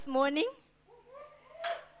This morning.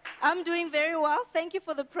 I'm doing very well. Thank you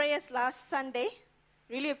for the prayers last Sunday.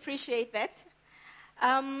 Really appreciate that.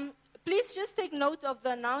 Please just take note of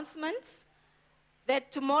the announcements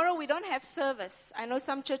that tomorrow we don't have service. I know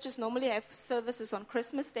some churches normally have services on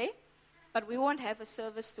Christmas Day, but we won't have a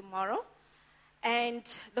service tomorrow. And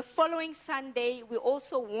the following Sunday, we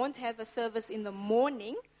also won't have a service in the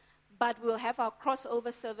morning, but we'll have our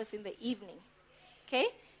crossover service in the evening. Okay?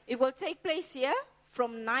 It will take place here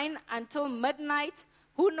from 9 until midnight.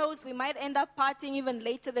 Who knows, we might end up partying even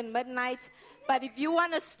later than midnight. But if you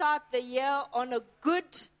want to start the year on a good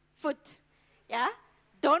foot, yeah,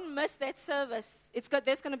 don't miss that service.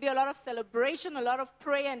 There's going to be a lot of celebration, a lot of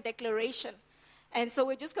prayer and declaration. And so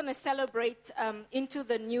we're just going to celebrate into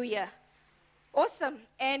the new year. Awesome.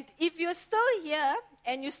 And if you're still here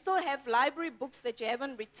and you still have library books that you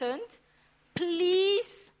haven't returned,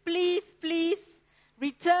 please, please, please,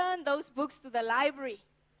 return those books to the library.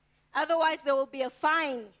 Otherwise, there will be a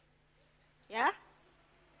fine. Yeah?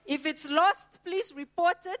 If it's lost, please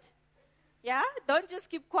report it. Yeah? Don't just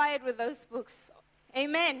keep quiet with those books.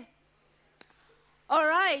 Amen. All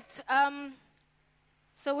right.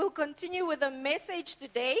 So we'll continue with the message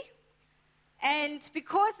today. And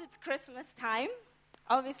because it's Christmas time,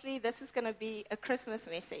 obviously this is going to be a Christmas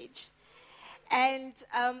message. And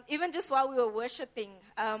even just while we were worshiping,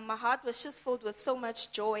 my heart was just filled with so much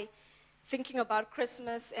joy thinking about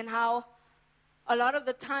Christmas and how a lot of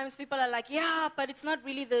the times people are like, yeah, but it's not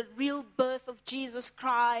really the real birth of Jesus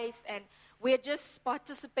Christ, and we're just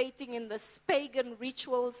participating in this pagan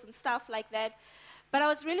rituals and stuff like that. But I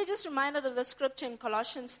was really just reminded of the scripture in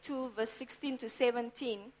Colossians 2, verse 16 to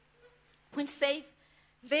 17, which says,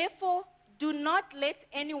 "Therefore, do not let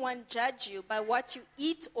anyone judge you by what you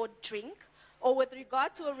eat or drink, or with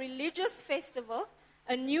regard to a religious festival,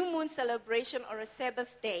 a new moon celebration, or a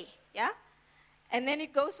Sabbath day." Yeah? And then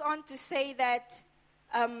it goes on to say that,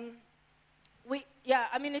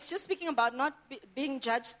 it's just speaking about not being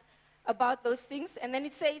judged about those things. And then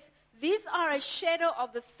it says, "These are a shadow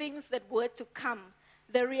of the things that were to come.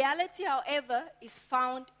 The reality, however, is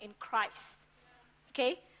found in Christ."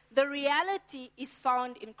 Okay? The reality is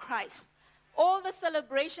found in Christ. All the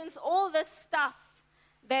celebrations, all the stuff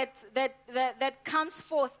that comes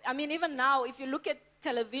forth. I mean, even now, if you look at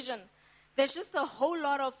television, there's just a whole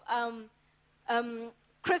lot of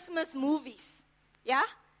Christmas movies, yeah?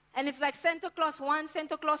 And it's like Santa Claus 1,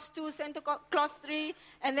 Santa Claus 2, Santa Claus 3,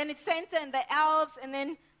 and then it's Santa and the elves, and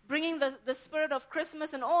then bringing the spirit of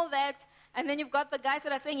Christmas and all that. And then you've got the guys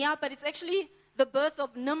that are saying, yeah, but it's actually the birth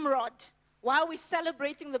of Nimrod. Why are we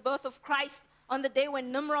celebrating the birth of Christ on the day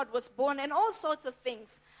when Nimrod was born, and all sorts of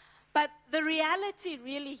things? But the reality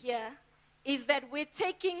really here is that we're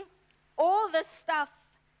taking all the stuff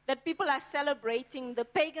that people are celebrating, the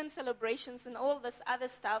pagan celebrations and all this other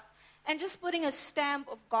stuff, and just putting a stamp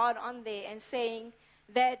of God on there and saying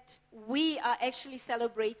that we are actually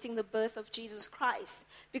celebrating the birth of Jesus Christ,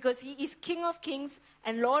 because he is King of Kings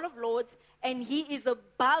and Lord of Lords, and he is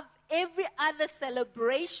above every other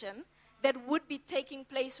celebration that would be taking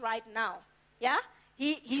place right now. Yeah?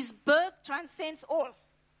 His birth transcends all.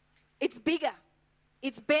 It's bigger,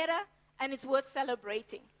 it's better, and it's worth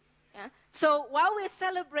celebrating. Yeah? So while we're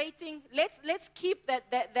celebrating, let's keep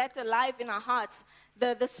that alive in our hearts,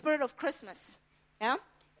 the spirit of Christmas. Yeah?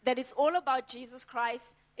 That it's all about Jesus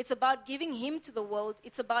Christ. It's about giving him to the world.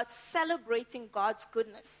 It's about celebrating God's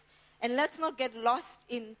goodness. And let's not get lost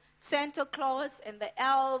in Santa Claus and the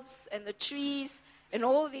elves and the trees and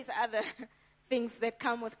all these other things that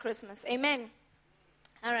come with Christmas. Amen.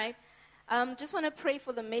 All right. Just want to pray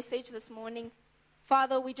for the message this morning.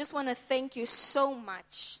 Father, we just want to thank you so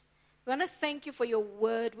much. We want to thank you for your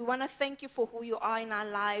word. We want to thank you for who you are in our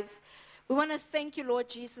lives. We want to thank you, Lord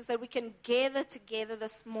Jesus, that we can gather together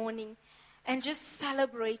this morning and just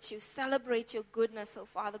celebrate your goodness, oh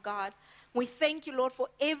Father God. We thank you, Lord, for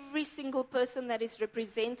every single person that is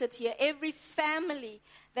represented here, every family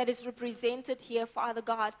that is represented here, Father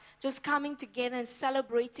God, just coming together and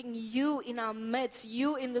celebrating you in our midst,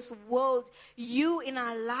 you in this world, you in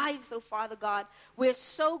our lives, oh Father God. We're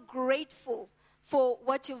so grateful for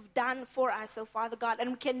what you've done for us, oh Father God,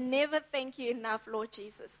 and we can never thank you enough, Lord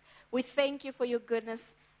Jesus. We thank you for your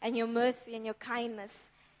goodness and your mercy and your kindness,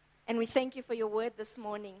 and we thank you for your word this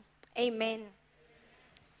morning. Amen.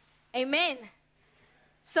 Amen.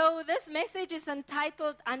 So this message is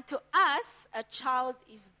entitled, "Unto Us a Child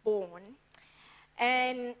is Born."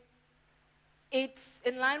 And it's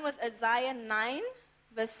in line with Isaiah 9,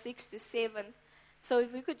 verse 6 to 7. So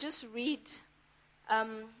if we could just read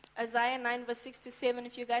Isaiah 9, verse 6 to 7,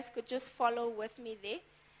 if you guys could just follow with me there.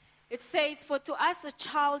 It says, "For to us a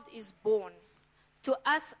child is born, To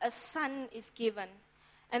us a son is given,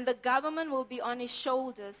 and the government will be on his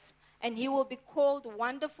shoulders, and he will be called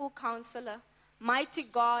Wonderful Counselor, Mighty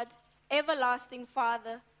God, Everlasting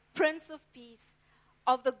Father, Prince of Peace.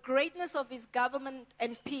 Of the greatness of his government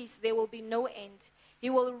and peace there will be no end. He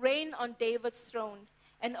will reign on David's throne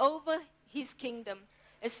and over his kingdom,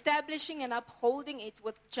 establishing and upholding it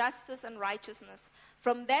with justice and righteousness.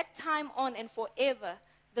 From that time on and forever,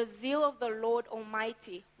 the zeal of the Lord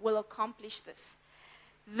Almighty will accomplish this.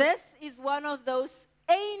 This is one of those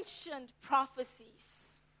ancient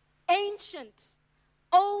prophecies, ancient,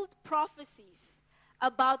 old prophecies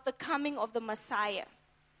about the coming of the Messiah.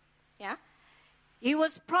 Yeah? He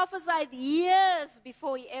was prophesied years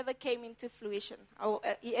before he ever came into fruition, or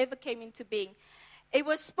he ever came into being. It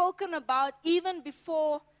was spoken about even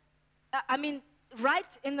before, right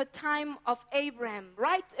in the time of Abraham,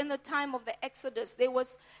 right in the time of the Exodus.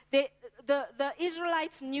 The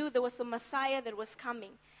Israelites knew there was a Messiah that was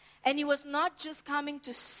coming. And he was not just coming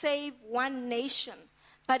to save one nation,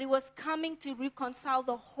 but he was coming to reconcile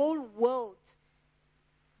the whole world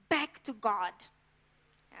back to God.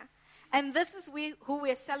 Yeah? And this is who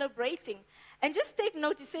we are celebrating. And just take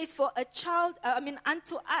note, it says, for a child,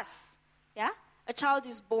 unto us, yeah, a child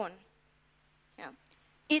is born. Yeah.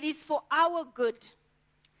 It is for our good.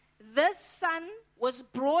 This son was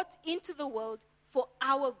brought into the world for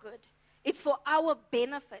our good. It's for our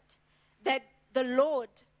benefit that the Lord,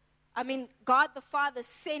 God the Father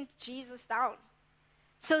sent Jesus down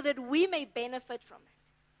so that we may benefit from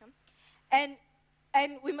it. Yeah?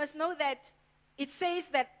 And we must know that it says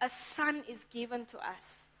that a son is given to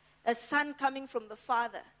us, a son coming from the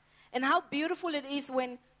Father. And how beautiful it is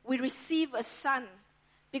when we receive a son,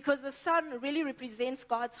 because the son really represents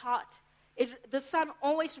God's heart. The son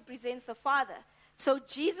always represents the Father. So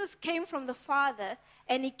Jesus came from the Father,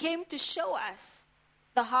 and he came to show us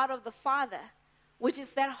the heart of the Father, which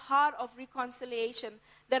is that heart of reconciliation,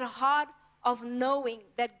 that heart of knowing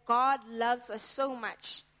that God loves us so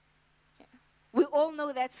much. Yeah. We all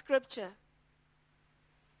know that scripture.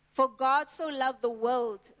 For God so loved the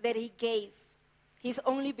world that he gave his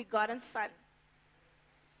only begotten Son.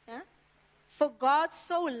 Yeah? For God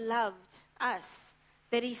so loved us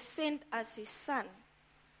that he sent us his Son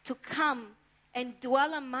to come and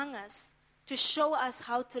dwell among us, to show us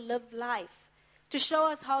how to live life, to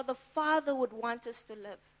show us how the Father would want us to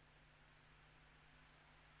live,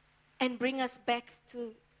 and bring us back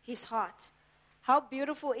to his heart. How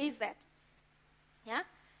beautiful is that? Yeah?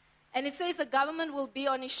 And it says the government will be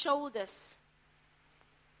on his shoulders.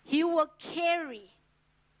 He will carry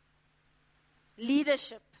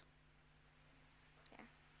leadership. Yeah.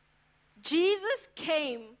 Jesus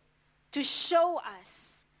came to show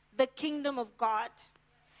us the kingdom of God.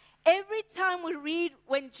 Every time we read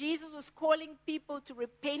when Jesus was calling people to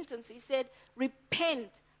repentance, he said,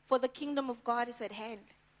 repent, for the kingdom of God is at hand.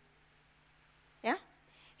 Yeah?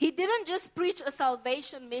 He didn't just preach a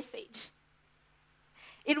salvation message.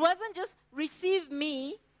 It wasn't just receive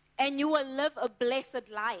me and you will live a blessed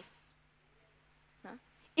life. No?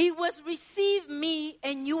 It was receive me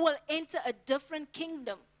and you will enter a different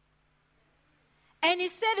kingdom. And he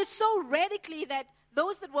said it so radically that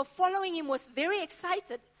those that were following him was very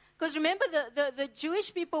excited. Because remember, the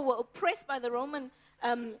Jewish people were oppressed by the Roman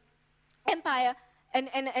Empire.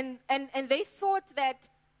 And they thought that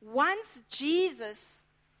once Jesus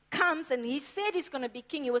comes and he said he's going to be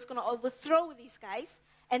king, he was going to overthrow these guys.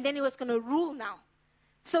 And then he was going to rule now.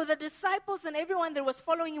 So the disciples and everyone that was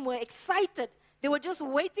following him were excited. They were just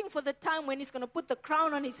waiting for the time when he's going to put the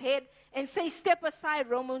crown on his head and say, step aside,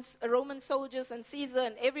 Roman soldiers and Caesar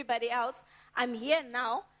and everybody else. I'm here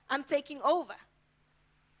now. I'm taking over.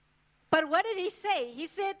 But what did he say? He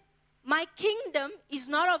said, my kingdom is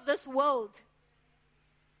not of this world.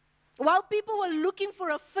 While people were looking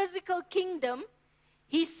for a physical kingdom,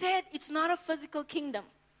 he said, it's not a physical kingdom.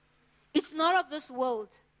 It's not of this world.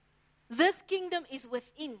 This kingdom is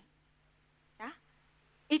within. Yeah?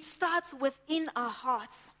 It starts within our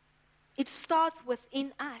hearts. It starts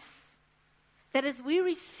within us. That as we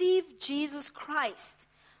receive Jesus Christ,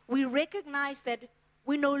 we recognize that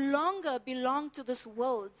we no longer belong to this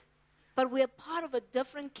world, but we are part of a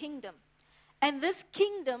different kingdom. And this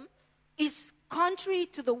kingdom is contrary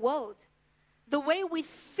to the world. The way we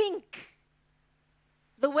think,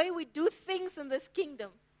 the way we do things in this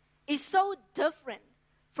kingdom is so different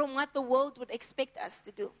from what the world would expect us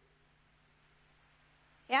to do.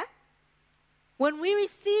 Yeah? When we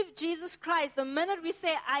receive Jesus Christ, the minute we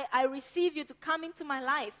say, I receive you to come into my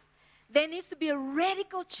life, there needs to be a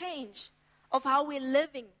radical change of how we're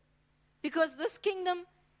living. Because this kingdom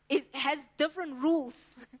has different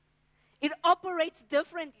rules. It operates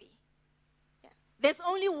differently. Yeah. There's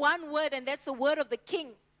only one word, and that's the word of the King.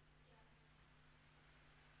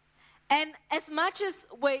 And as much as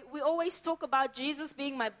we always talk about Jesus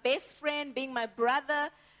being my best friend, being my brother,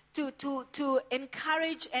 to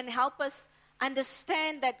encourage and help us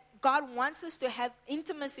understand that God wants us to have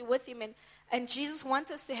intimacy with Him, and Jesus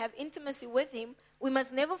wants us to have intimacy with Him, we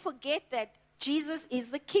must never forget that Jesus is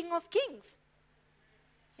the King of Kings.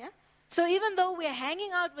 Yeah? So even though we're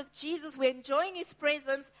hanging out with Jesus, we're enjoying His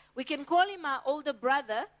presence, we can call Him our older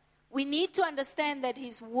brother, we need to understand that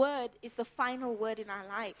His word is the final word in our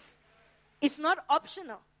lives. It's not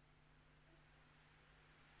optional.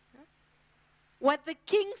 What the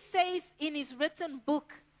King says in His written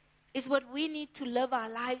book is what we need to live our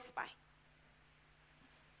lives by.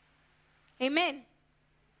 Amen.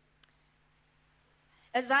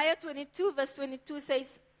 Isaiah 22 verse 22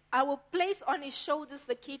 says, I will place on His shoulders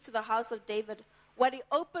the key to the house of David. What He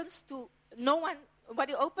opens, no one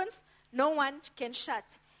can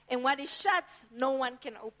shut. And what He shuts, no one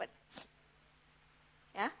can open.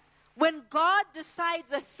 Yeah? When God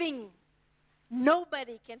decides a thing,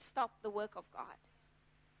 nobody can stop the work of God.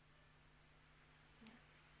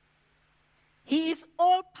 He is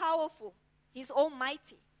all-powerful. He's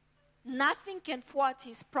almighty. Nothing can thwart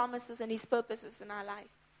His promises and His purposes in our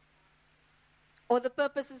lives, or the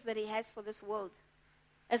purposes that He has for this world.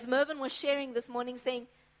 As Mervyn was sharing this morning, saying,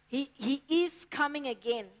 He is coming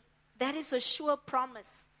again. That is a sure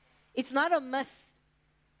promise. It's not a myth.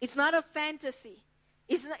 It's not a fantasy.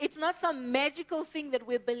 It's not some magical thing that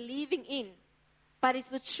we're believing in, but it's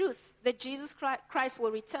the truth that Jesus Christ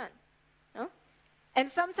will return. No? And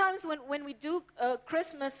sometimes when we do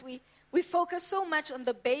Christmas, we focus so much on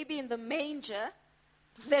the baby in the manger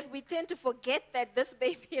that we tend to forget that this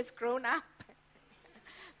baby has grown up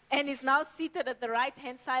and is now seated at the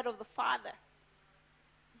right-hand side of the Father,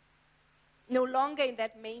 no longer in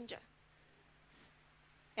that manger.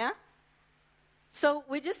 Yeah? So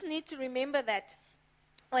we just need to remember that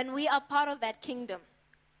when we are part of that kingdom,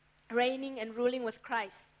 reigning and ruling with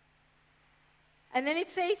Christ. And then it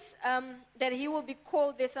says that He will be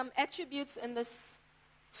called, there's some attributes in this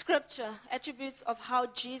scripture, attributes of how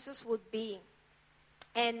Jesus would be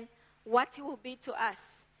and what He will be to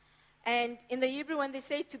us. And in the Hebrew, when they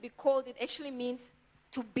say to be called, it actually means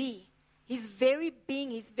to be. His very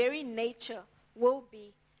being, His very nature will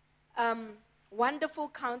be wonderful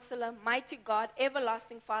Counselor, mighty God,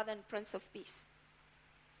 everlasting Father, and Prince of Peace.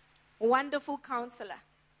 Wonderful Counselor.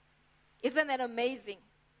 Isn't that amazing?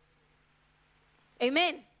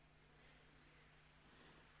 Amen.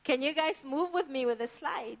 Can you guys move with me with the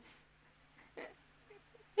slides?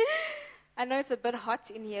 I know it's a bit hot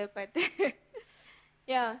in here, but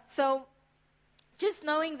yeah. So just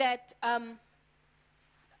knowing that,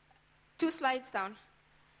 2 slides down.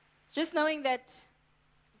 Just knowing that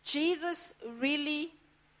Jesus really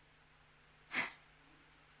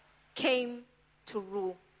came to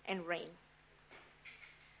rule and reign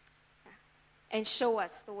and show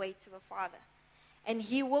us the way to the Father. And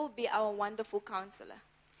He will be our wonderful Counselor.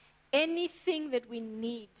 Anything that we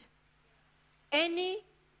need, any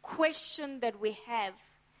question that we have,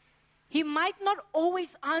 He might not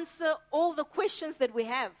always answer all the questions that we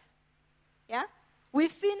have. Yeah?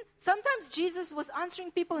 We've seen, sometimes Jesus was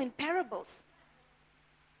answering people in parables.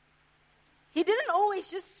 He didn't always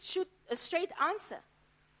just shoot a straight answer.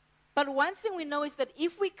 But one thing we know is that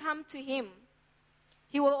if we come to Him,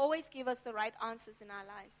 He will always give us the right answers in our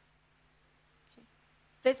lives. Okay.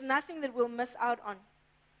 There's nothing that we'll miss out on.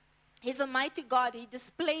 He's a mighty God. He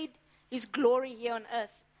displayed His glory here on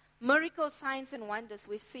earth. Miracles, signs, and wonders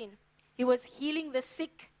we've seen. He was healing the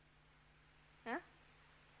sick. Huh?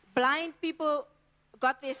 Blind people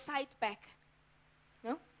got their sight back.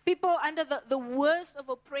 No? People under the worst of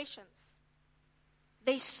oppressions,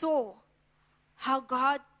 they saw how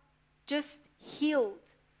God just healed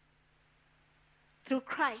through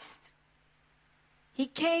Christ. He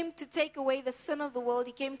came to take away the sin of the world.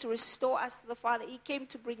 He came to restore us to the Father. He came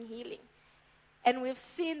to bring healing. And we've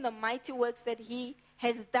seen the mighty works that He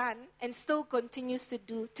has done and still continues to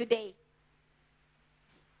do today.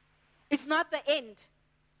 It's not the end.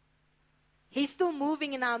 He's still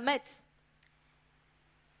moving in our midst.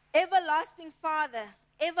 Everlasting Father.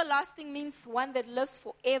 Everlasting means one that lives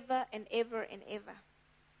forever and ever and ever.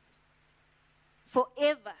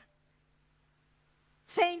 Forever.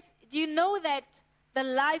 Saints, do you know that the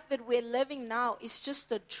life that we're living now is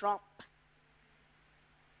just a drop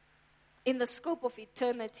in the scope of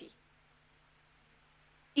eternity?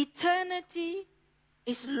 Eternity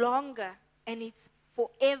is longer, and it's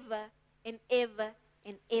forever and ever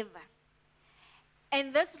and ever.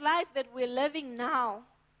 And this life that we're living now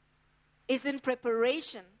is in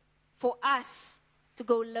preparation for us to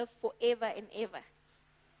go live forever and ever.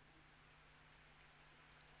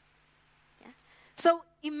 Yeah. So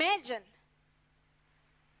imagine,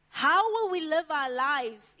 how will we live our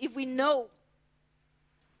lives if we know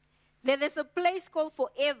that there's a place called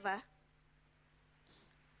forever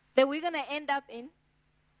that we're going to end up in?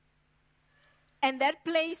 And that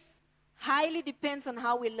place highly depends on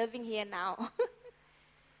how we're living here now.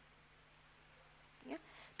 Yeah?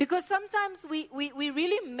 Because sometimes we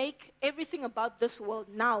really make everything about this world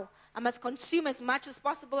now. I must consume as much as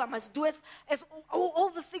possible. I must do as all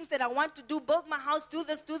the things that I want to do. Build my house, do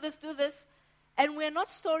this, do this, do this. And we're not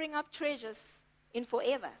storing up treasures in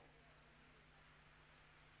forever.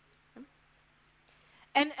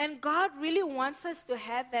 And God really wants us to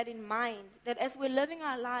have that in mind, that as we're living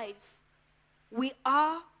our lives, we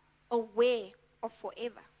are aware of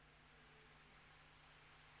forever.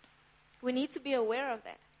 We need to be aware of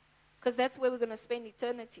that, because that's where we're going to spend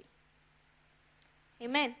eternity.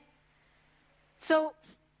 Amen. So,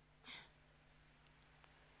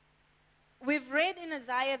 we've read in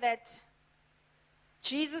Isaiah that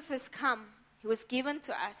Jesus has come, he was given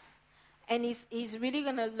to us, and he's really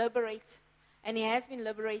going to liberate, and he has been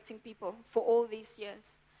liberating people for all these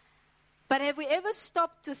years. But have we ever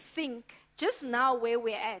stopped to think, just now where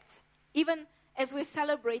we're at, even as we're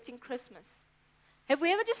celebrating Christmas, have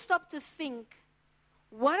we ever just stopped to think,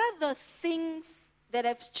 what are the things that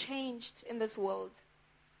have changed in this world?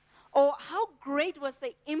 Or how great was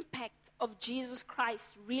the impact of Jesus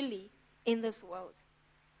Christ really in this world?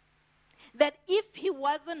 That if he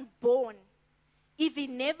wasn't born, if he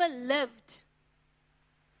never lived,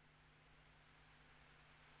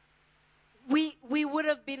 we would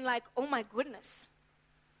have been like, oh my goodness,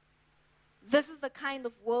 this is the kind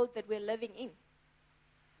of world that we're living in.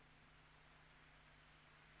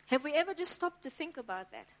 Have we ever just stopped to think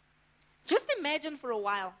about that? Just imagine for a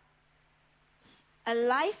while,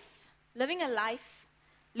 living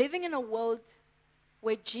in a world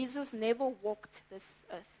where Jesus never walked this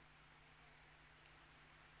earth.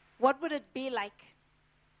 What would it be like?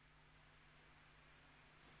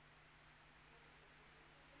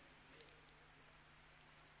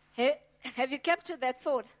 Have you captured that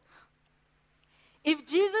thought? If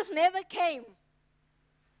Jesus never came,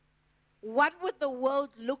 what would the world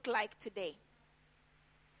look like today?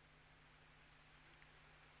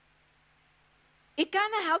 It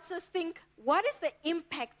kind of helps us think, what is the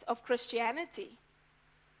impact of Christianity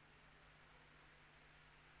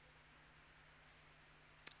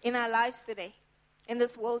in our lives today, in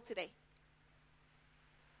this world today?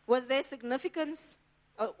 Was there significance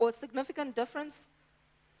or significant difference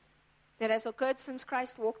that has occurred since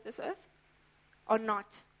Christ walked this earth, or not?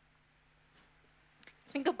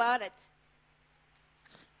 Think about it.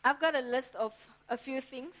 I've got a list of a few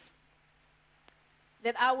things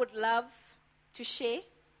that I would love to share.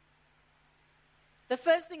 The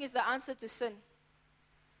first thing is the answer to sin.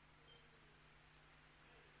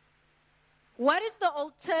 What is the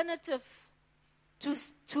alternative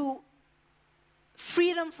to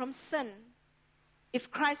freedom from sin if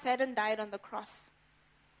Christ hadn't died on the cross?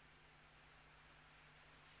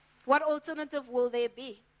 What alternative will there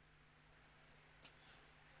be?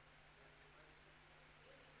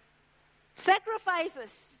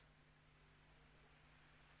 Sacrifices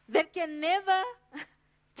that can never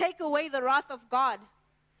take away the wrath of God.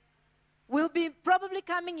 We'll be probably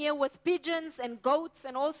coming here with pigeons and goats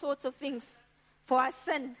and all sorts of things for our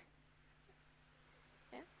sin.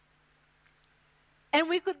 Yeah? And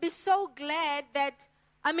we could be so glad that,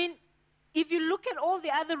 if you look at all the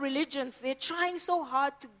other religions, they're trying so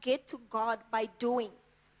hard to get to God by doing.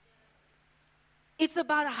 It's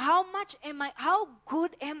about how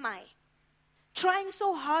good am I? Trying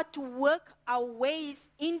so hard to work our ways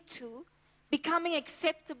into becoming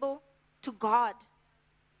acceptable to God.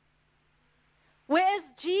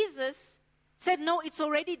 Whereas Jesus said, no, it's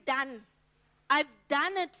already done. I've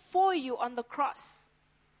done it for you on the cross.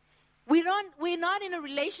 We're not in a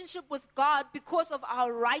relationship with God because of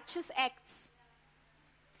our righteous acts.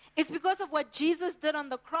 It's because of what Jesus did on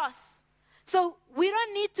the cross. So we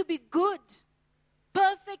don't need to be good,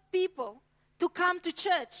 perfect people to come to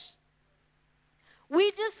church.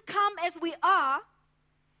 We just come as we are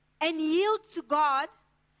and yield to God,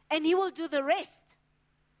 and He will do the rest.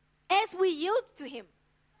 As we yield to Him,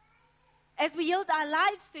 as we yield our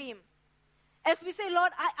lives to Him, as we say,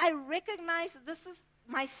 Lord, I recognize this is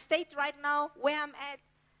my state right now, where I'm at,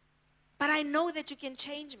 but I know that you can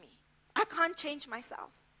change me. I can't change myself.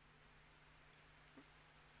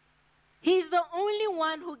 He's the only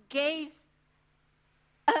one who gave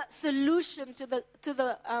a solution to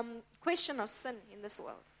the question of sin in this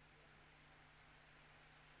world.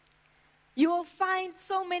 You will find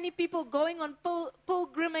so many people going on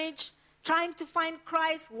pilgrimage, trying to find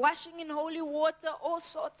Christ, washing in holy water, all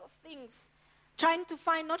sorts of things. Trying to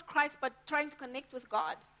find not Christ, but trying to connect with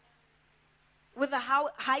God, with a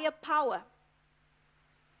higher power.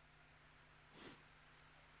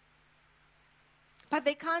 But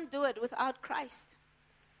they can't do it without Christ.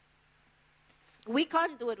 We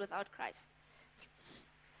can't do it without Christ.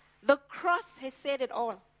 The cross has said it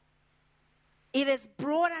all. It has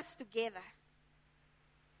brought us together.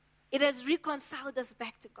 It has reconciled us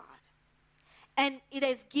back to God. And it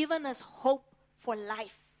has given us hope for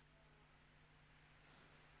life.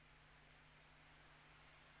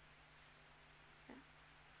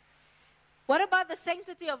 What about the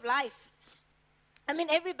sanctity of life? I mean,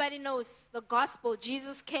 everybody knows the gospel.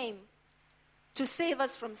 Jesus came to save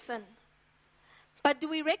us from sin. But do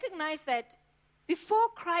we recognize that before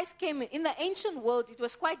Christ came in the ancient world, it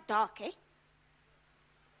was quite dark, eh?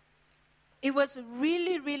 It was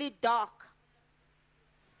really, really dark.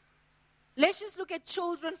 Let's just look at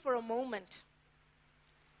children for a moment.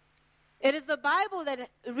 It is the Bible that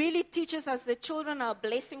really teaches us that children are a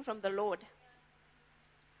blessing from the Lord.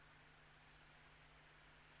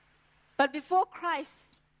 But before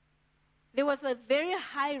Christ, there was a very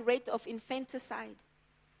high rate of infanticide.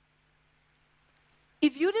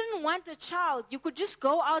 If you didn't want a child, you could just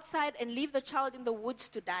go outside and leave the child in the woods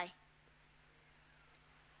to die.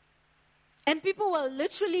 And people were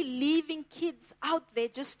literally leaving kids out there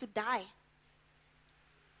just to die.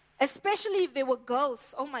 Especially if they were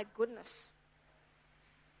girls. Oh my goodness.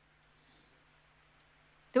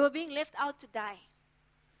 They were being left out to die.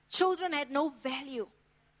 Children had no value.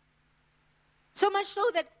 So much so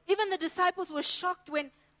that even the disciples were shocked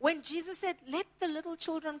when Jesus said, "Let the little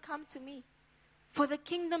children come to me, for the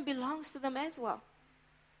kingdom belongs to them as well."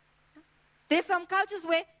 There's some cultures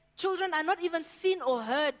where children are not even seen or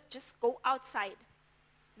heard, just go outside.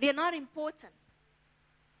 They're not important.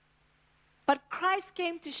 But Christ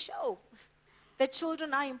came to show that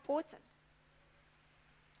children are important.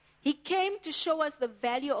 He came to show us the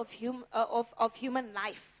value of human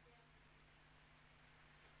life.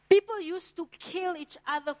 People used to kill each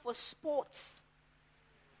other for sports.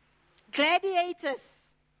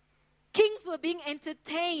 Gladiators. Kings were being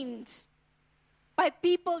entertained by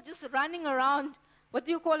people just running around, what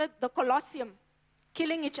do you call it, the Colosseum,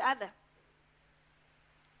 killing each other.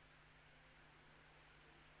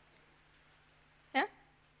 Yeah?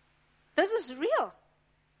 This is real.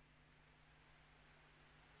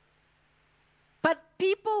 But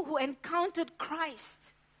people who encountered Christ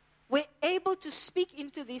were able to speak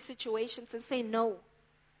into these situations and say, no,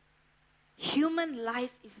 human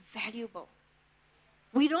life is valuable.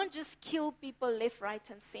 We don't just kill people left, right,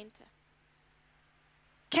 and center.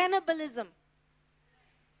 Cannibalism.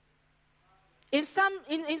 In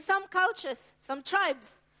some cultures, some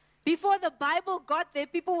tribes, before the Bible got there,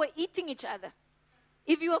 people were eating each other.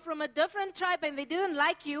 If you were from a different tribe and they didn't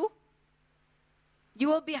like you, you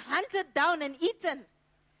will be hunted down and eaten.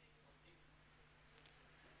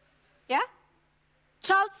 Yeah?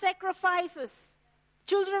 Child sacrifices.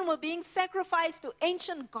 Children were being sacrificed to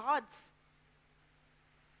ancient gods,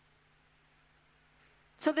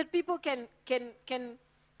 so that people can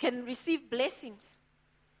receive blessings.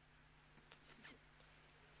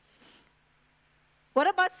 What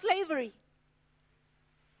about slavery?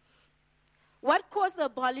 What caused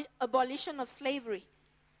the abolition of slavery?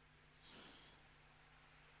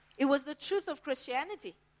 It was the truth of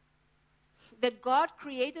Christianity, that God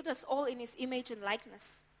created us all in His image and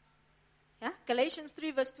likeness. Yeah? Galatians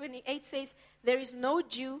 3 verse 28 says, there is no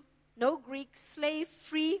Jew, no Greek, slave,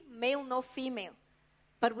 free, male, no female,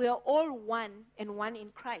 but we are all one and one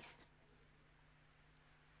in Christ.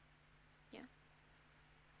 Yeah?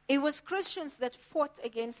 It was Christians that fought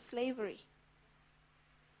against slavery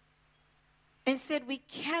and said we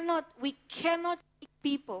cannot take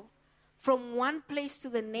people from one place to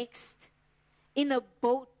the next in a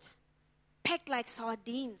boat packed like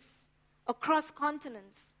sardines across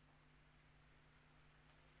continents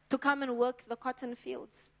to come and work the cotton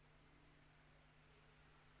fields.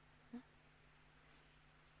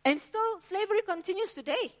 And still, slavery continues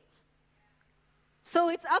today. So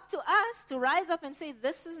it's up to us to rise up and say,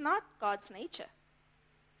 this is not God's nature.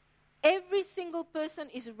 Every single person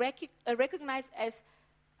is recognized as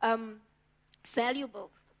valuable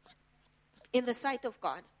in the sight of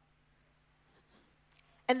God.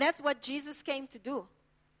 And that's what Jesus came to do.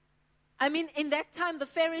 I mean, in that time, the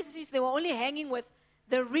Pharisees, they were only hanging with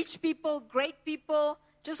the rich people, great people,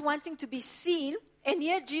 just wanting to be seen. And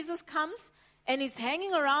here Jesus comes and is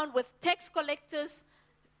hanging around with tax collectors,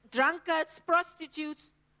 drunkards,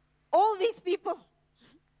 prostitutes, all these people.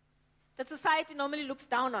 that society normally looks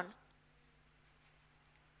down on.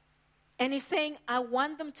 And he's saying, I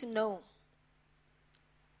want them to know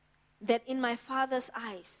that in my Father's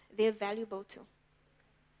eyes, they're valuable too.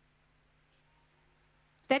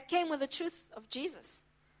 That came with the truth of Jesus.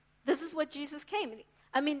 This is what Jesus came.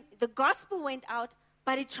 I mean, the gospel went out,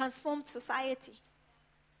 but it transformed society.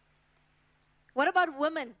 What about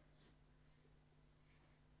women?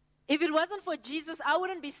 If it wasn't for Jesus, I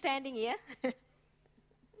wouldn't be standing here.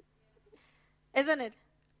 Isn't it?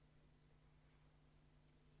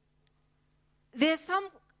 There's some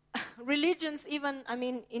religions, even,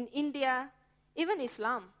 in India, even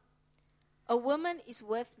Islam, a woman is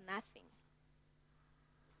worth nothing.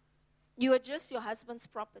 You are just your husband's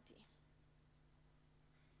property.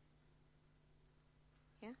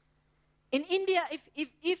 Yeah? In India,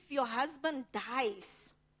 if your husband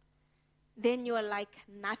dies, then you are like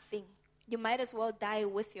nothing. You might as well die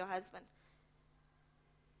with your husband.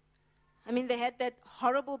 They had that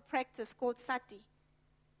horrible practice called sati,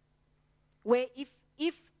 where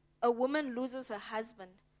if a woman loses her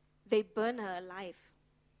husband, they burn her alive.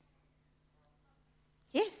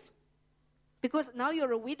 Yes. Because now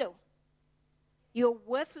you're a widow. You're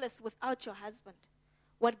worthless without your husband.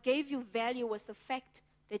 What gave you value was the fact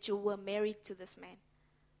that you were married to this man.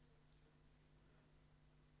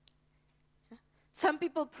 Some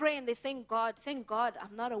people pray and they thank God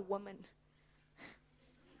I'm not a woman.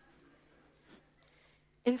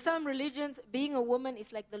 In some religions, being a woman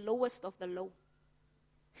is like the lowest of the low.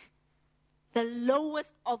 The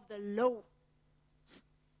lowest of the low.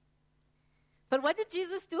 But what did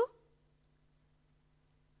Jesus do?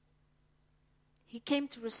 He came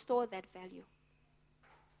to restore that value.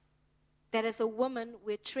 That as a woman,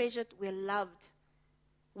 we're treasured, we're loved,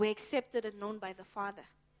 we're accepted and known by the Father.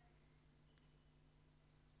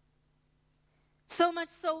 So much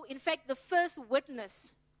so, in fact, the first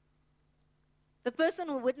witness, the person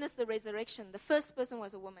who witnessed the resurrection, the first person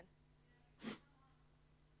was a woman.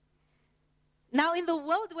 Now, in the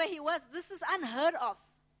world where he was, this is unheard of.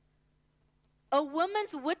 A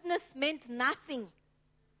woman's witness meant nothing.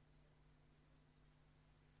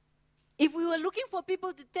 If we were looking for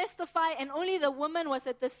people to testify and only the woman was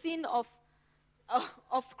at the scene of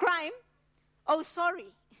crime, oh, sorry.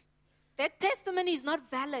 That testimony is not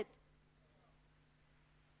valid.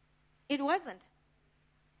 It wasn't.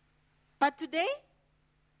 But today,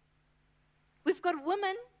 we've got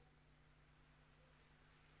women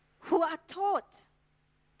who are taught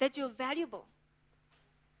that you're valuable.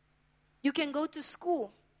 You can go to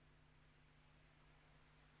school.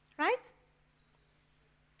 Right?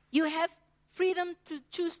 You have freedom to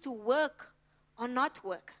choose to work or not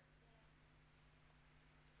work.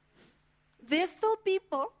 There's still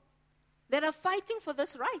people that are fighting for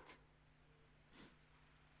this right.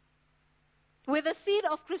 Where the seed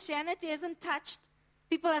of Christianity isn't touched,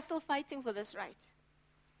 people are still fighting for this right.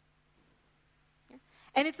 Yeah?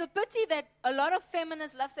 And it's a pity that a lot of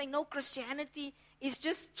feminists love saying, no, Christianity is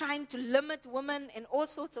just trying to limit women and all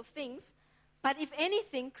sorts of things. But if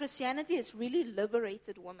anything, Christianity has really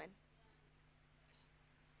liberated women.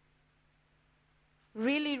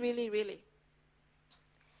 Really, really, really.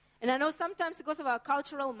 And I know sometimes because of our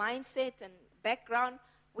cultural mindset and background,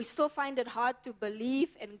 we still find it hard to believe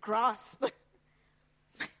and grasp.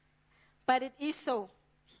 But it is so.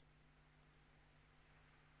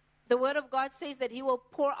 The Word of God says that He will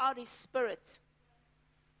pour out His Spirit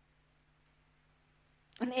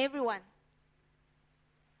on everyone,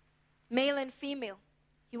 male and female.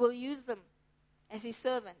 He will use them as His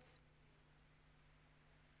servants.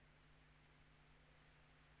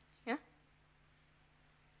 Yeah?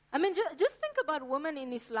 Just think about women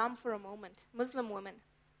in Islam for a moment, Muslim women.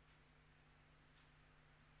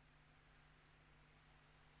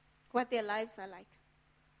 What their lives are like.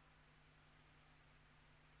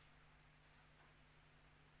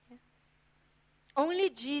 Yeah. Only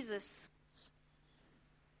Jesus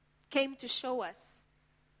came to show us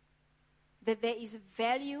that there is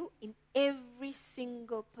value in every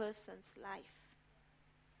single person's life.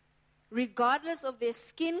 Regardless of their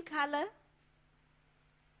skin color,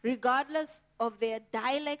 regardless of their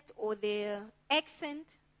dialect or their accent,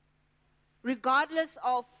 regardless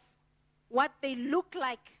of what they look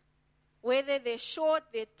like, whether they're short,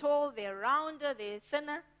 they're tall, they're rounder, they're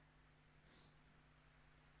thinner.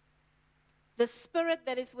 The spirit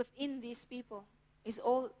that is within these people is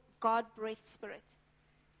all God-breathed spirit.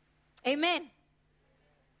 Amen.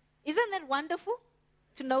 Isn't that wonderful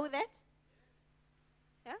to know that?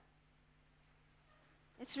 Yeah?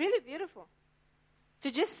 It's really beautiful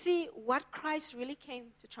to just see what Christ really came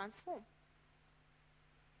to transform.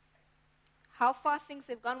 How far things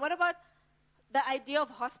have gone. What about the idea of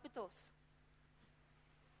hospitals.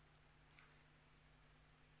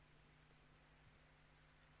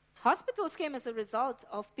 Hospitals came as a result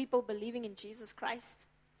of people believing in Jesus Christ.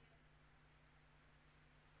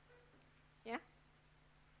 Yeah?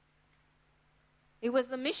 It was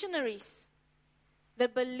the missionaries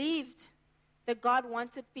that believed that God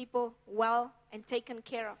wanted people well and taken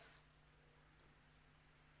care of.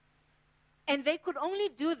 And they could only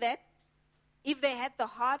do that if they had the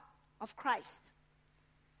heart of Christ,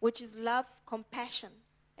 which is love, compassion,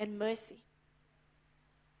 and mercy.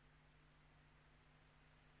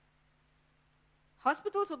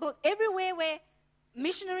 Hospitals were built everywhere where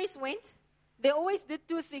missionaries went. They always did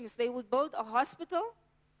two things. They would build a hospital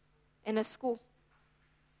and a school.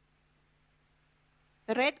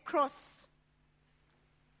 Red Cross,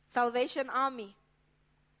 Salvation Army.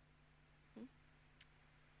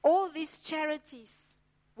 All these charities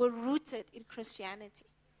were rooted in Christianity.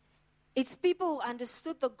 It's people who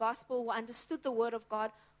understood the gospel, who understood the word of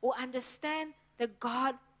God, who understand that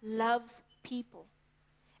God loves people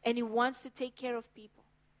and He wants to take care of people.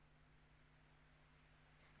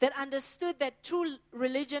 That understood that true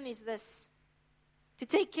religion is this: to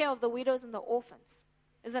take care of the widows and the orphans,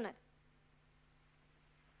 isn't it?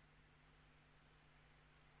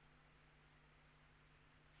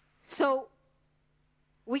 So,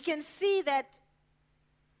 we can see that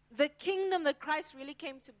the kingdom that Christ really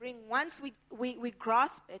came to bring, once we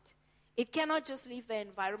grasp it, it cannot just leave the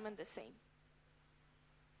environment the same.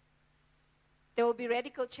 There will be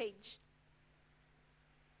radical change.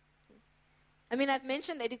 I mean, I've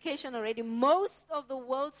mentioned education already. Most of the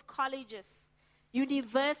world's colleges,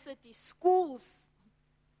 universities, schools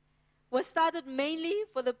were started mainly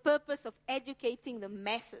for the purpose of educating the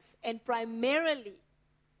masses and primarily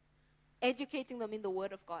educating them in the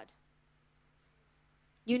Word of God.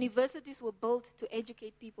 Universities were built to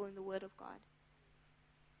educate people in the Word of God.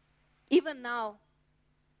 Even now,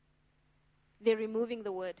 they're removing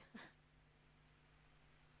the Word.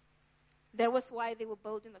 That was why they were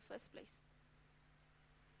built in the first place.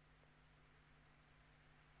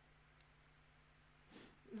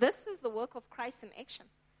 This is the work of Christ in action.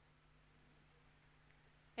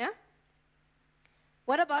 Yeah?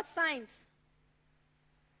 What about science?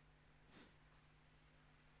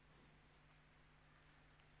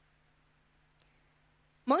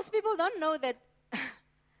 Most people don't know that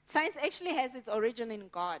science actually has its origin in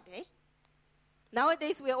God.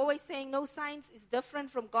 Nowadays, we're always saying, no, science is different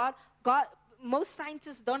from God. Most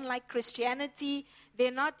scientists don't like Christianity.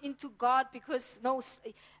 They're not into God because,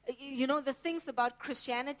 the things about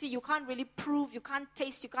Christianity, you can't really prove, you can't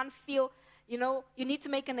taste, you can't feel. You need to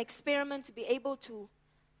make an experiment to be able to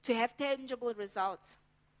have tangible results.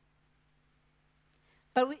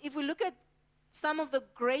 But if we look at some of the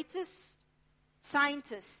greatest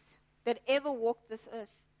scientists that ever walked this earth,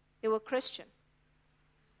 they were Christian.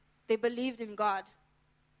 They believed in God.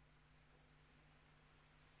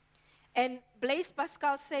 And Blaise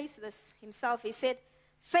Pascal says this himself. He said,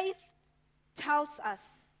 faith tells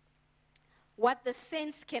us what the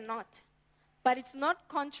sense cannot, but it's not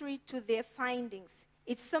contrary to their findings.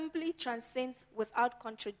 It simply transcends without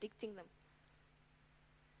contradicting them.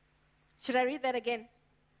 Should I read that again?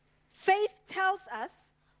 Faith tells us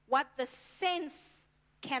what the sense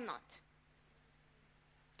cannot.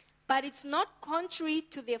 But it's not contrary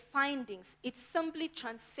to their findings. It simply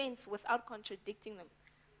transcends without contradicting them.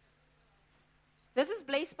 This is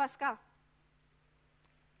Blaise Pascal.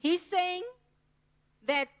 He's saying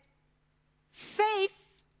that faith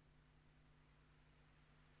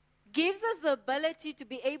gives us the ability to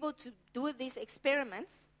be able to do these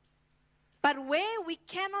experiments, but where we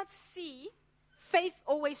cannot see, faith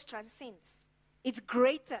always transcends. It's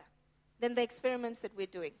greater than the experiments that we're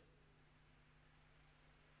doing.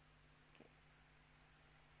 Okay.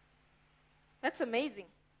 That's amazing.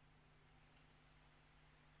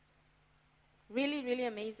 Really, really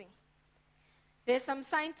amazing. There's some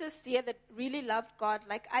scientists here that really loved God,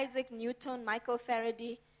 like Isaac Newton, Michael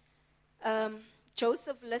Faraday,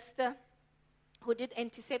 Joseph Lister, who did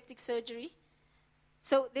antiseptic surgery.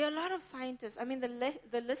 So there are a lot of scientists. I mean,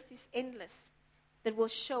 the list is endless that will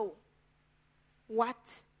show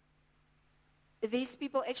what these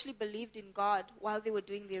people actually believed in God while they were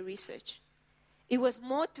doing their research. It was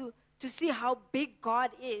more to see how big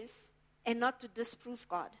God is and not to disprove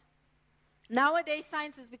God. Nowadays,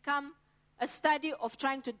 science has become a study of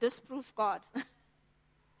trying to disprove God,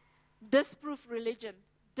 disprove religion,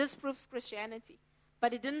 disprove Christianity.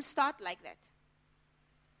 But it didn't start like that.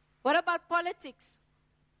 What about politics?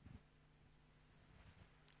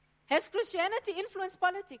 Has Christianity influenced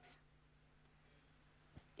politics?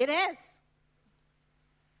 It has.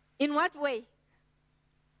 In what way?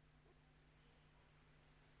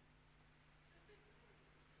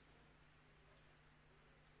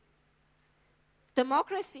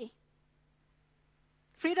 Democracy.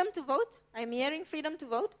 Freedom to vote. I'm hearing freedom to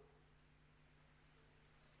vote.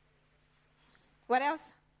 What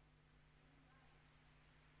else?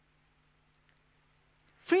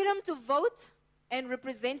 Freedom to vote and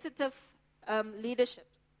representative leadership.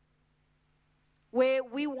 Where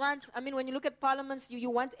we want, when you look at parliaments, you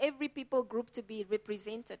want every people group to be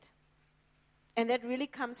represented. And that really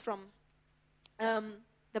comes from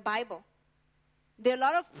the Bible. There are a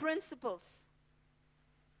lot of principles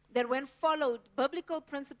that when followed, biblical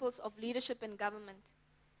principles of leadership and government,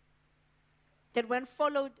 that when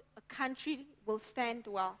followed, a country will stand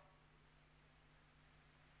well.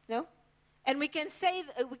 No? And we can see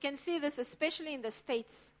this especially in the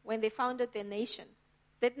States when they founded their nation.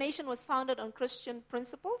 That nation was founded on Christian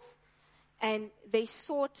principles, and they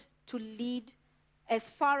sought to lead as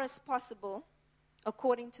far as possible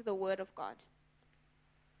according to the Word of God.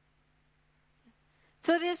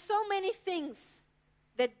 So there's so many things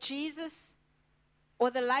that Jesus,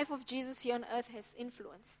 or the life of Jesus here on earth, has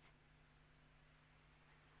influenced.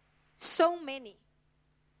 So many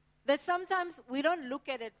that sometimes we don't look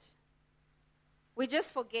at it. We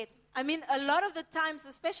just forget. A lot of the times,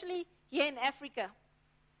 especially here in Africa,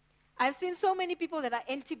 I've seen so many people that are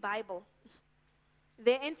anti-Bible.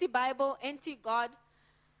 They're anti-Bible, anti-God,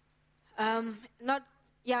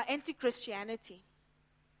 anti-Christianity.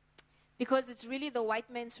 Because it's really the white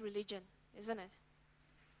man's religion, isn't it?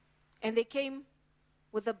 And they came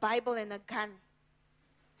with a Bible and a gun.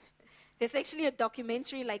 There's actually a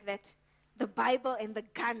documentary like that, The Bible and the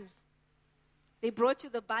Gun. They brought you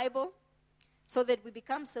the Bible so that we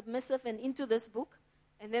become submissive and into this book,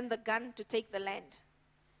 and then the gun to take the land.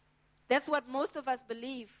 That's what most of us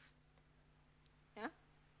believe. Yeah?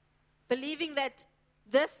 Believing that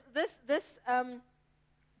this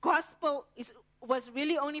gospel was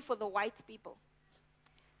really only for the white people.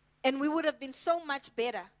 And we would have been so much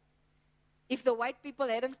better if the white people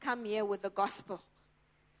hadn't come here with the gospel.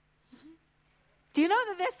 Do you know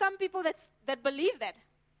that there's some people that believe that?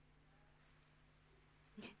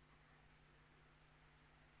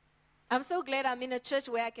 I'm so glad I'm in a church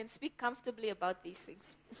where I can speak comfortably about these things.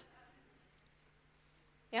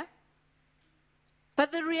 Yeah?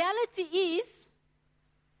 But the reality is,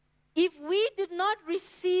 if we did not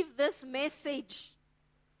receive this message,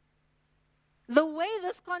 the way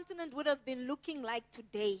this continent would have been looking like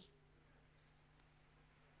today.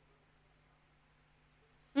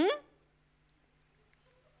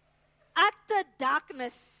 Utter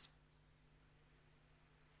darkness.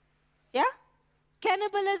 Yeah?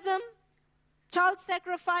 Cannibalism, child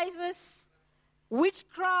sacrifices,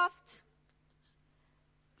 witchcraft,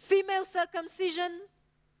 female circumcision,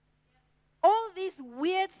 all these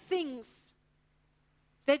weird things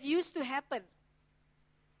that used to happen.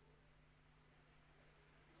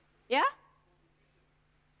 Yeah?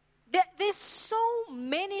 There's so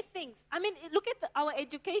many things. Look at our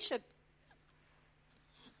education.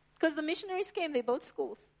 Because the missionaries came, they built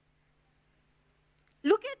schools.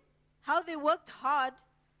 Look at how they worked hard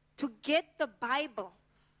to get the Bible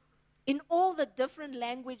in all the different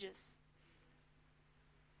languages.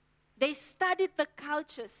 They studied the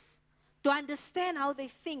cultures to understand how they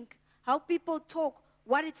think, how people talk,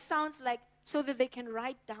 what it sounds like, so that they can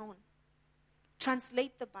write down,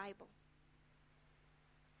 translate the Bible.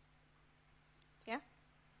 Yeah?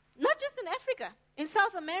 Not just in Africa, in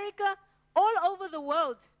South America, all over the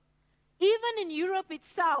world. Even in Europe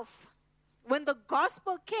itself, when the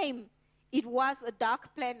gospel came, it was a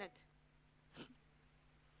dark planet.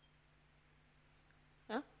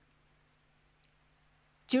 Huh?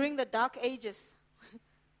 During the Dark Ages,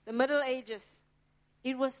 the Middle Ages,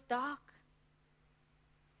 it was dark.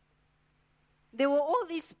 There were all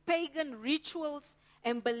these pagan rituals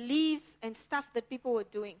and beliefs and stuff that people were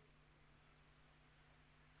doing.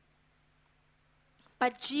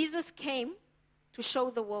 But Jesus came to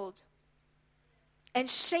show the world and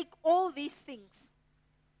shake all these things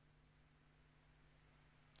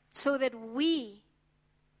so that we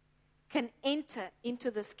can enter into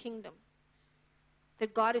this kingdom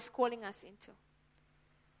that God is calling us into.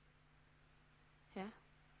 Yeah?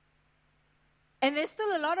 And there's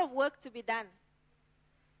still a lot of work to be done.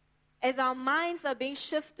 As our minds are being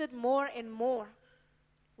shifted more and more,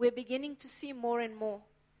 we're beginning to see more and more,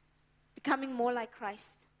 becoming more like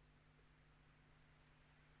Christ.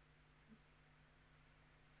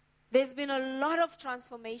 There's been a lot of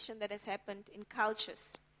transformation that has happened in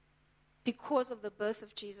cultures because of the birth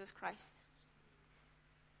of Jesus Christ.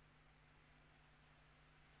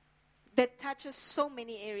 That touches so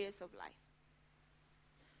many areas of life.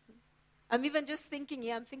 I'm even just thinking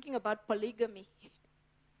here, I'm thinking about polygamy.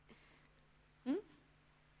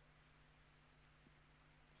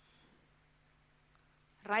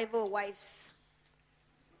 rival wives.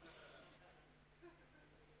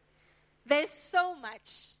 There's so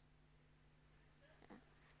much.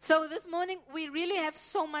 So this morning, we really have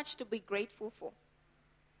so much to be grateful for.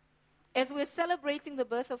 As we're celebrating the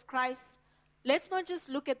birth of Christ, let's not just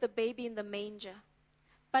look at the baby in the manger,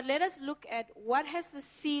 but let us look at what has the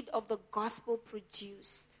seed of the gospel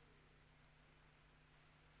produced.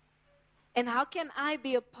 And how can I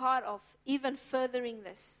be a part of even furthering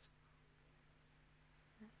this?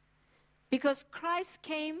 Because Christ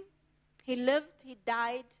came, He lived, He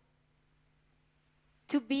died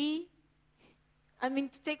to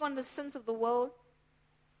take on the sins of the world.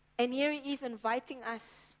 And here He is inviting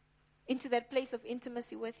us into that place of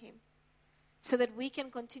intimacy with Him so that we can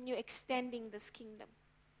continue extending this kingdom.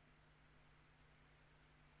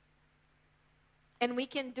 And we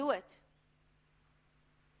can do it.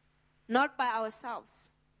 Not by ourselves,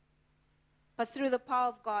 but through the power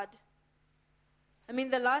of God.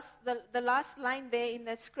 The last line there in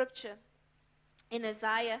that scripture, in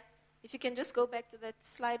Isaiah, if you can just go back to that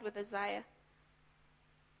slide with Isaiah.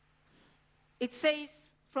 It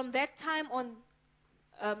says, from that time on,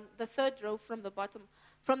 the third row from the bottom,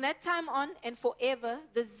 from that time on and forever,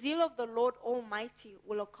 the zeal of the Lord Almighty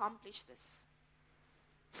will accomplish this.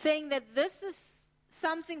 Saying that this is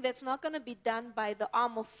something that's not going to be done by the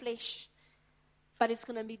arm of flesh, but it's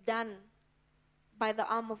going to be done by the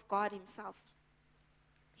arm of God Himself.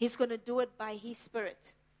 He's going to do it by His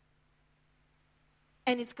Spirit.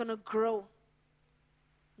 And it's going to grow.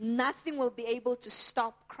 Nothing will be able to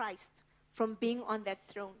stop Christ from being on that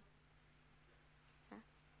throne.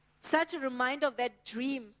 Such a reminder of that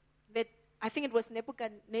dream that I think it was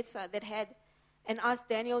Nebuchadnezzar that had and asked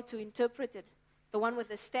Daniel to interpret it, the one with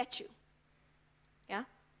the statue. Yeah?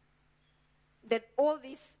 That all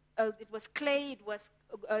these, it was clay,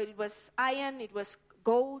 it was iron, it was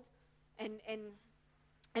gold,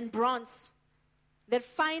 and bronze. That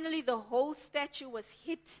finally the whole statue was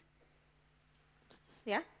hit.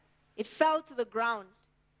 Yeah? It fell to the ground.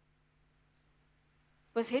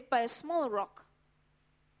 It was hit by a small rock.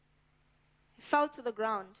 It fell to the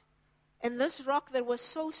ground. And this rock that was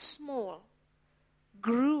so small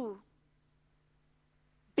grew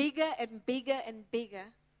bigger and bigger and bigger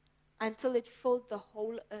until it filled the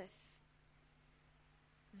whole earth.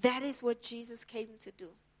 That is what Jesus came to do.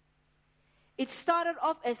 It started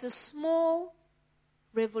off as a small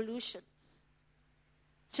revolution.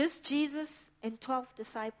 Just Jesus and 12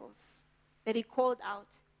 disciples that He called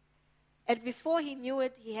out. And before He knew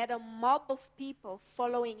it, He had a mob of people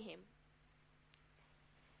following Him.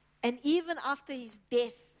 And even after His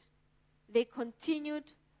death, they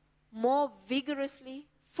continued more vigorously,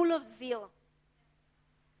 full of zeal,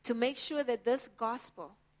 to make sure that this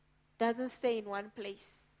gospel doesn't stay in one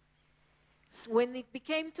place. When it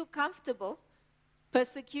became too comfortable,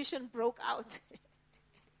 persecution broke out.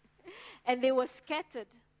 And they were scattered,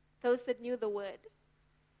 those that knew the word,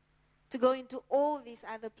 to go into all these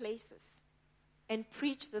other places and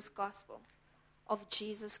preach this gospel of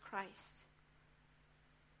Jesus Christ.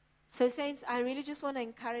 So, saints, I really just want to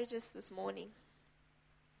encourage us this morning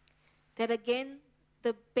that, again,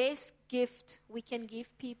 the best gift we can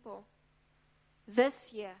give people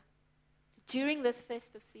this year, during this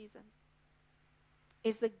festive season,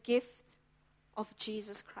 is the gift of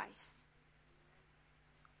Jesus Christ.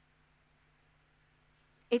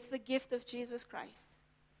 It's the gift of Jesus Christ.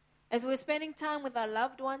 As we're spending time with our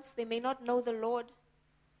loved ones, they may not know the Lord,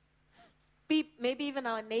 maybe even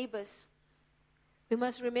our neighbors. We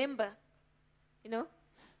must remember,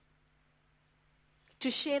 to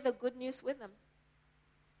share the good news with them.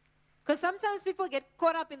 Because sometimes people get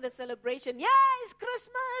caught up in the celebration. Yeah, it's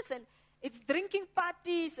Christmas and it's drinking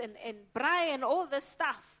parties and braai and all this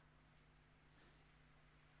stuff.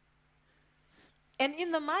 And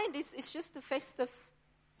in the mind, it's just a festive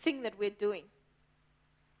thing that we're doing.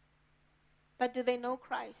 But do they know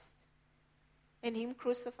Christ and Him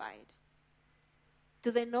crucified? Do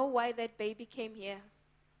they know why that baby came here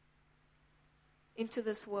into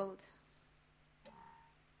this world?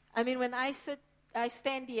 When I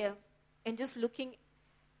stand here and just looking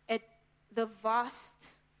at the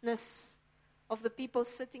vastness of the people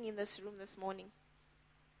sitting in this room this morning,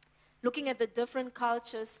 looking at the different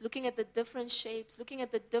cultures, looking at the different shapes, looking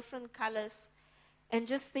at the different colors, and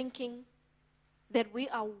just thinking that we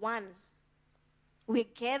are one. We're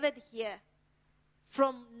gathered here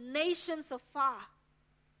from nations afar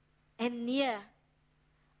and near,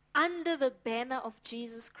 under the banner of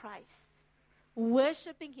Jesus Christ,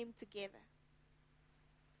 worshiping Him together.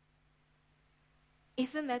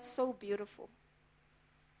 Isn't that so beautiful?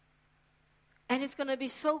 And it's going to be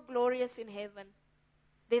so glorious in heaven.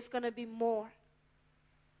 There's going to be more.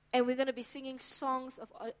 And we're going to be singing songs of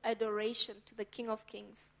adoration to the King of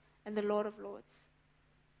Kings and the Lord of Lords.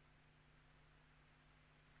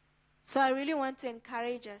 So I really want to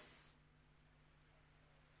encourage us.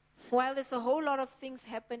 While there's a whole lot of things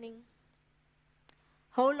happening,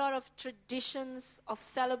 whole lot of traditions of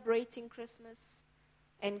celebrating Christmas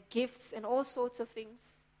and gifts and all sorts of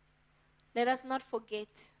things, let us not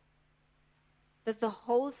forget that the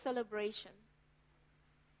whole celebration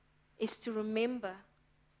is to remember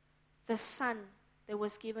the Son that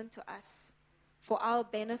was given to us for our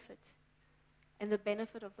benefit and the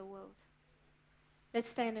benefit of the world. Let's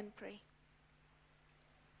stand and pray.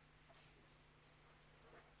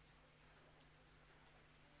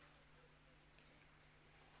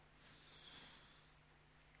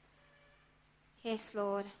 Yes,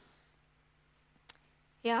 Lord.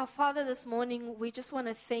 Yeah, Father, this morning we just want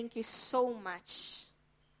to thank you so much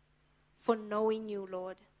for knowing you,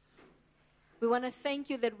 Lord. We want to thank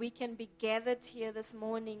you that we can be gathered here this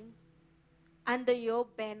morning under your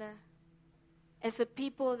banner as a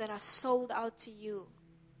people that are sold out to you,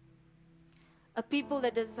 a people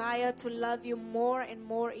that desire to love you more and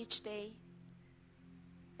more each day.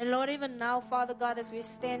 And Lord, even now, Father God, as we're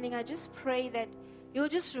standing, I just pray that you'll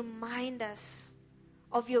just remind us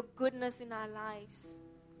of your goodness in our lives.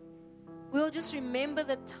 We'll just remember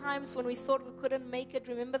the times when we thought we couldn't make it.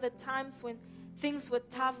 Remember the times when things were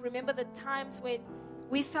tough. Remember the times when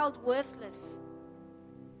we felt worthless.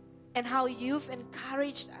 And how you've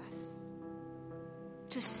encouraged us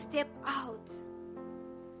to step out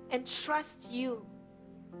and trust you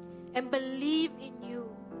and believe in you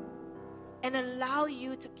and allow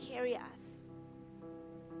you to carry us.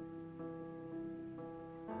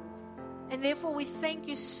 And therefore we thank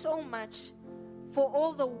you so much for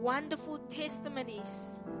all the wonderful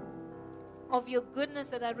testimonies of your goodness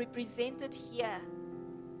that are represented here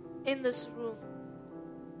in this room.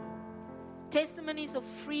 Testimonies of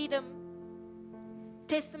freedom,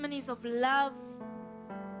 testimonies of love,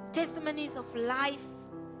 testimonies of life,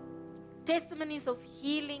 testimonies of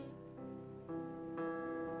healing,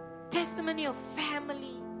 testimony of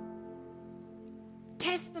family,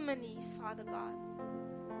 testimonies, Father God,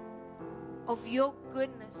 of your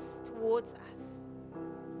goodness towards us.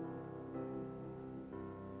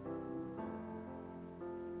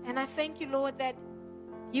 And I thank you, Lord, that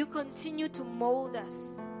you continue to mold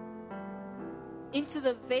us into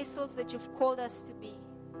the vessels that you've called us to be.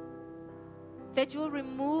 That you will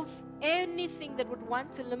remove anything that would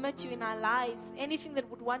want to limit you in our lives, anything that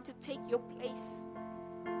would want to take your place.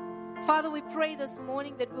 Father, we pray this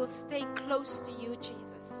morning that we'll stay close to you,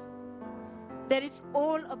 Jesus. That it's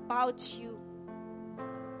all about you.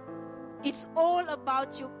 It's all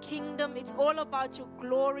about your kingdom. It's all about your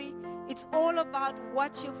glory. It's all about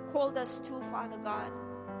what you've called us to, Father God.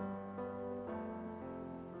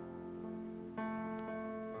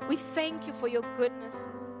 We thank you for your goodness,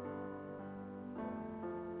 Lord.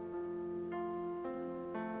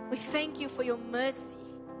 We thank you for your mercy,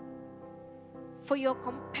 for your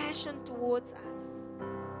compassion towards us,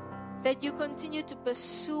 that you continue to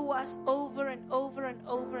pursue us over and over and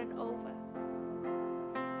over and over.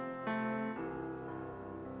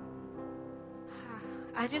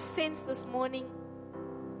 I just sense this morning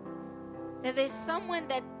that there's someone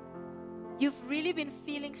that you've really been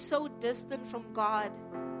feeling so distant from God.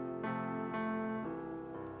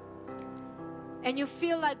 And you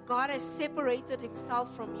feel like God has separated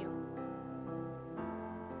himself from you.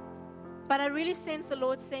 But I really sense the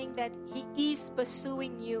Lord saying that he is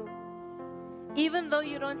pursuing you. Even though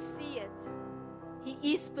you don't see it,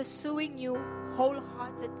 he is pursuing you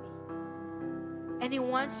wholeheartedly. And he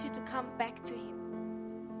wants you to come back to him.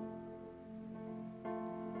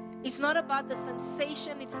 It's not about the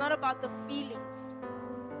sensation. It's not about the feelings.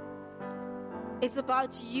 It's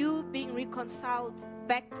about you being reconciled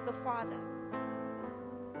back to the Father.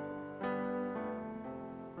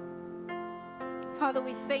 Father,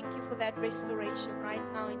 we thank you for that restoration right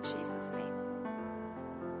now in Jesus' name.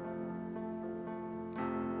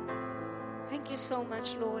 Thank you so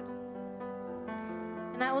much, Lord.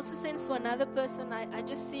 And I also sense for another person, I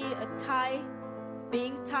just see a tie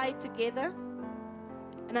being tied together.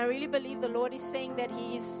 And I really believe the Lord is saying that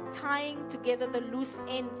he is tying together the loose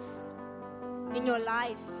ends in your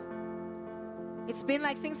life. It's been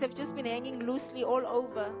like things have just been hanging loosely all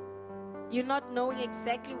over. You're not knowing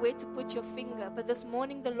exactly where to put your finger. But this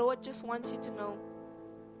morning, the Lord just wants you to know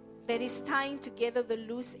that he's tying together the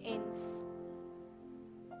loose ends.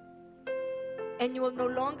 And you will no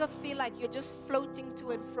longer feel like you're just floating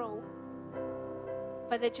to and fro,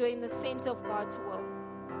 but that you're in the center of God's will.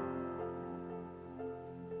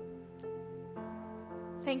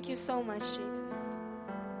 Thank you so much, Jesus.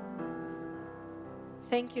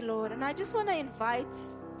 Thank you, Lord. And I just want to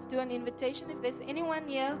do an invitation. If there's anyone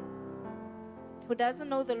here who doesn't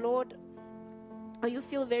know the Lord, or you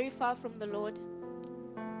feel very far from the Lord,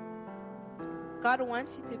 God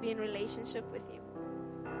wants you to be in relationship with Him.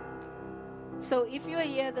 So if you're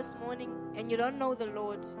here this morning and you don't know the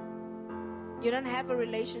Lord, you don't have a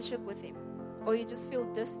relationship with Him, or you just feel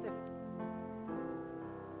distant,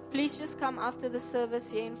 please just come after the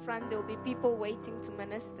service here in front. There will be people waiting to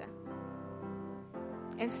minister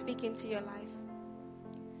and speak into your life.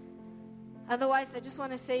 Otherwise, I just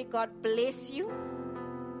want to say God bless you.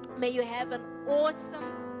 May you have an awesome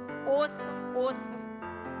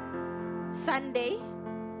Sunday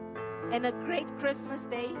and a great Christmas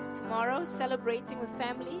day tomorrow, celebrating with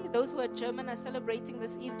family. Those who are German are celebrating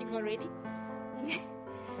this evening already.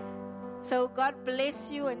 So God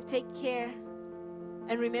bless you and take care.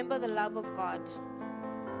 And remember the love of God,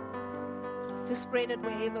 to spread it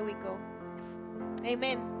wherever we go.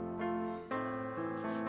 Amen.